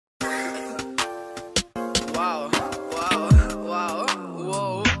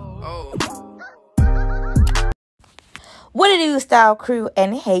What it do, Style Crew,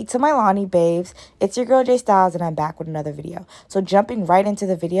 and hey to my Lonnie babes. It's your girl J Styles, and I'm back with another video. So jumping right into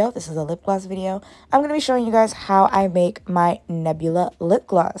the video, this is a lip gloss video. I'm going to be showing you guys how I make my Nebula lip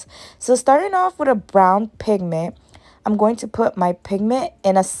gloss. So starting off with a brown pigment, I'm going to put my pigment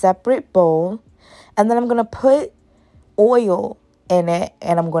in a separate bowl, and then I'm going to put oil in it,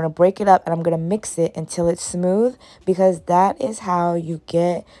 and I'm going to break it up, and I'm going to mix it until it's smooth, because that is how you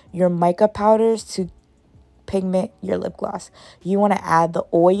get your mica powders to pigment your lip gloss. You want to add the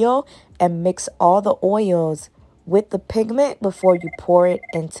oil and mix all the oils with the pigment before you pour it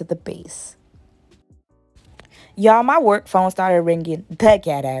into the base. Y'all, my work phone started ringing the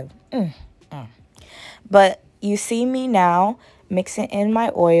ghetto. But you see me now mixing in my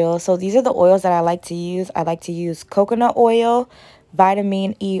oil. So these are the oils that I like to use. I like to use coconut oil,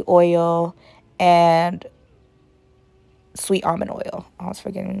 vitamin E oil, and sweet almond oil. I was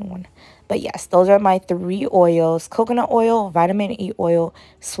forgetting one. But yes, those are my 3 oils: coconut oil, vitamin E oil,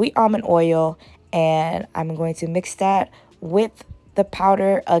 sweet almond oil. And I'm going to mix that with the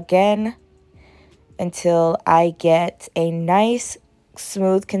powder again until I get a nice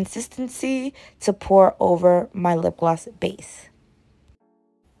smooth consistency to pour over my lip gloss base.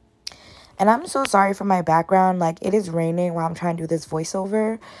 And I'm so sorry for my background. Like, it is raining while I'm trying to do this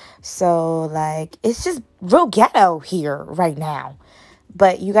voiceover. So, like, it's just real ghetto here right now.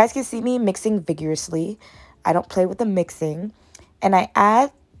 But you guys can see me mixing vigorously. I don't play with the mixing. And I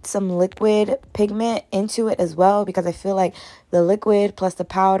add some liquid pigment into it as well, because I feel like the liquid plus the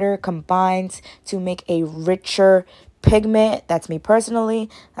powder combines to make a richer pigment. That's me personally.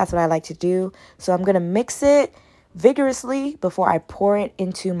 That's what I like to do. So I'm going to mix it vigorously before I pour it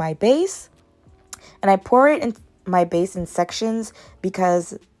into my base. And I pour it in my base in sections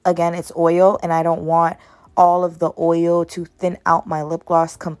because, again, it's oil and I don't want all of the oil to thin out my lip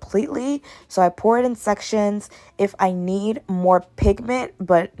gloss completely. So I pour it in sections. If I need more pigment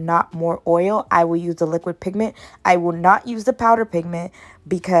but not more oil, I will use the liquid pigment. I will not use the powder pigment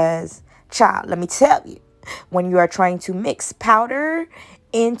because, child, let me tell you, when you are trying to mix powder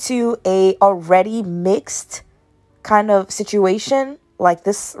into a already mixed kind of situation like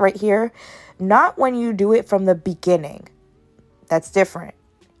this right here, not when you do it from the beginning. That's different.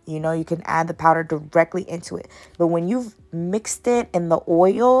 You know, you can add the powder directly into it. But when you've mixed it in the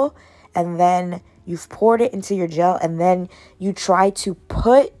oil and then you've poured it into your gel and then you try to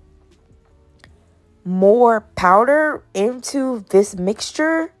put more powder into this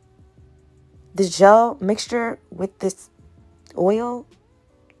mixture, this gel mixture with this oil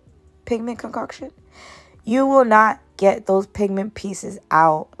pigment concoction, you will not get those pigment pieces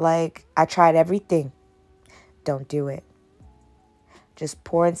out. Like, I tried everything. Don't do it. Just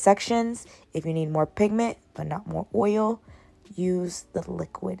pour in sections. If you need more pigment but not more oil, use the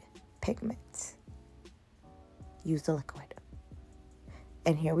liquid pigment. Use the liquid.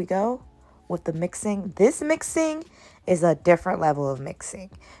 And here we go with the mixing. This mixing is a different level of mixing.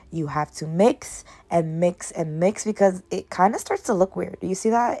 You have to mix and mix and mix because it kind of starts to look weird. Do you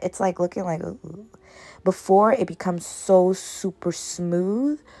see that? It's like looking like, ooh, before it becomes so super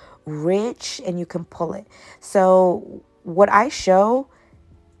smooth, rich, and you can pull it. So what I show,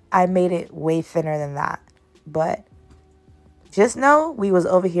 I made it way thinner than that. But just know we was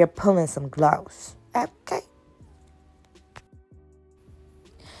over here pulling some gloss. Okay.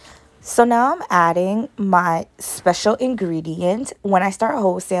 So now I'm adding my special ingredient. When I start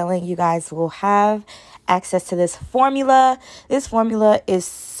wholesaling, you guys will have access to this formula. This formula is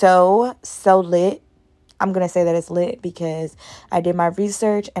so lit. I'm going to say that it's lit because I did my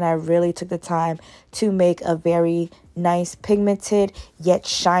research and I really took the time to make a very nice pigmented yet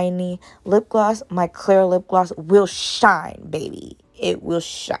shiny lip gloss. My clear lip gloss will shine, baby. It will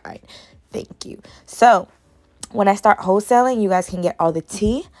shine. Thank you. So when I start wholesaling, you guys can get all the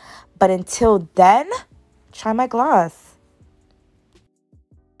tea. But until then, try my gloss.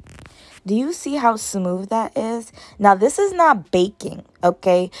 Do you see how smooth that is? Now, this is not baking,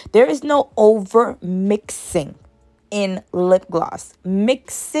 okay? There is no over mixing in lip gloss.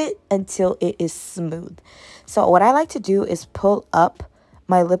 Mix it until it is smooth. So what I like to do is pull up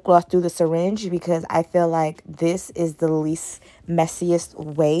my lip gloss through the syringe because I feel like this is the least messiest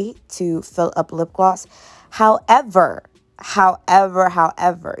way to fill up lip gloss. However,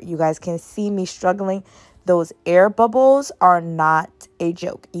 you guys can see me struggling. Those air bubbles are not a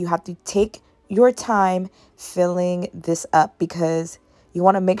joke. You have to take your time filling this up because you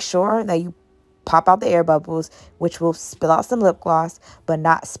want to make sure that you pop out the air bubbles, which will spill out some lip gloss, but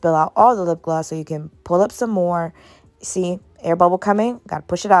not spill out all the lip gloss, so you can pull up some more. See, air bubble coming, gotta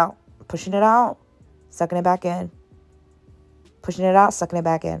push it out. Pushing it out, sucking it back in. Pushing it out, sucking it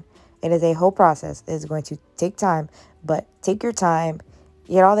back in. It is a whole process. It is going to take time, but take your time,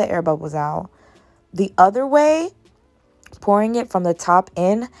 get all the air bubbles out. The other way, pouring it from the top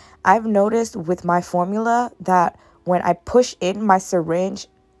in, I've noticed with my formula that when I push in my syringe,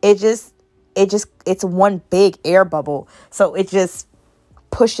 it's one big air bubble. So it just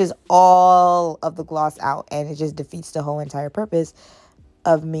pushes all of the gloss out, and it just defeats the whole entire purpose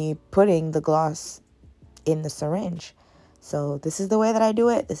of me putting the gloss in the syringe. So this is the way that I do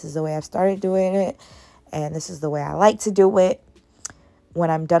it. This is the way I've started doing it, and this is the way I like to do it. When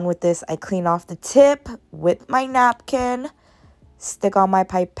I'm done with this, I clean off the tip with my napkin, stick on my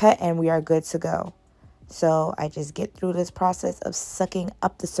pipette, and we are good to go. So I just get through this process of sucking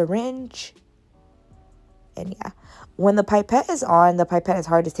up the syringe. And yeah, when the pipette is on, the pipette is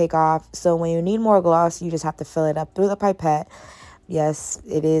hard to take off. So when you need more gloss, you just have to fill it up through the pipette. Yes,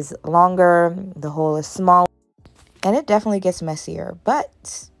 it is longer. The hole is small. And it definitely gets messier.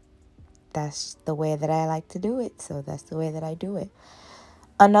 But that's the way that I like to do it. So that's the way that I do it.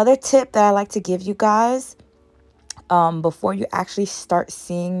 Another tip that I like to give you guys before you actually start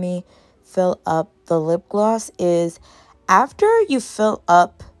seeing me fill up the lip gloss is after you fill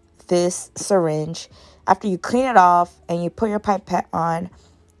up this syringe, after you clean it off and you put your pipette on,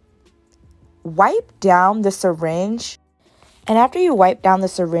 wipe down the syringe. And after you wipe down the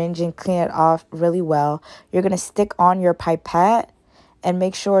syringe and clean it off really well, you're going to stick on your pipette and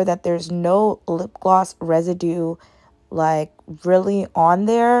make sure that there's no lip gloss residue like really on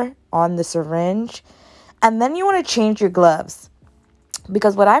there on the syringe. And then you want to change your gloves,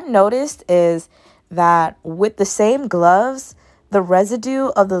 because what I've noticed is that with the same gloves, the residue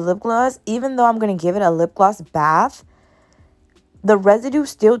of the lip gloss, even though I'm going to give it a lip gloss bath, the residue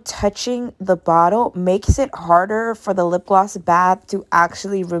still touching the bottle makes it harder for the lip gloss bath to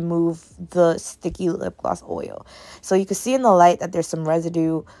actually remove the sticky lip gloss oil. So you can see in the light that there's some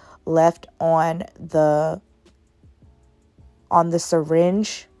residue left on the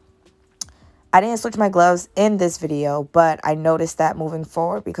syringe. I didn't switch my gloves in this video, but I noticed that moving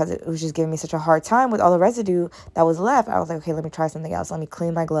forward because it was just giving me such a hard time with all the residue that was left. I was like, okay, let me try something else. Let me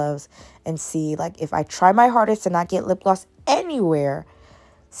clean my gloves and see, like, if I try my hardest to not get lip gloss anywhere,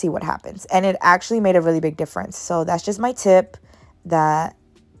 see what happens. And it actually made a really big difference. So that's just my tip, that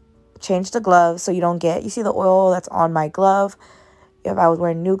change the gloves so you don't get, you see the oil that's on my glove. If I was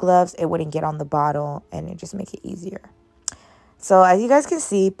wearing new gloves, it wouldn't get on the bottle, and it just make it easier. So as you guys can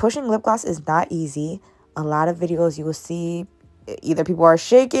see, pushing lip gloss is not easy. A lot of videos you will see either people are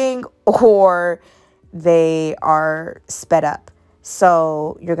shaking or they are sped up.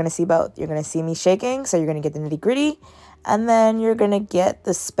 So you're going to see both. You're going to see me shaking, so you're going to get the nitty gritty, and then you're going to get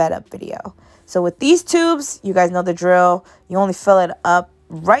the sped up video. So with these tubes, you guys know the drill. You only fill it up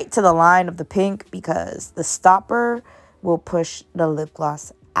right to the line of the pink because the stopper will push the lip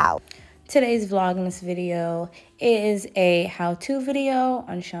gloss out. Today's Vlogmas video is a how-to video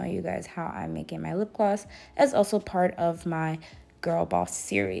on showing you guys how I'm making my lip gloss, as also part of my Girl Boss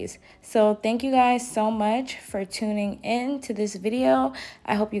series. So thank you guys so much for tuning in to this video.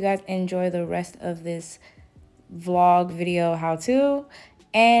 I hope you guys enjoy the rest of this vlog video how-to,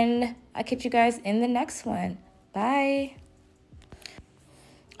 and I'll catch you guys in the next one. Bye.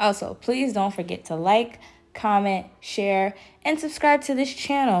 Also, please don't forget to like, comment, share, and subscribe to this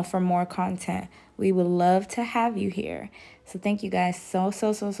channel for more content. We would love to have you here. So thank you guys so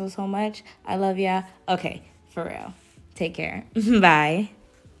much. I love ya. Okay, for real. Take care. Bye.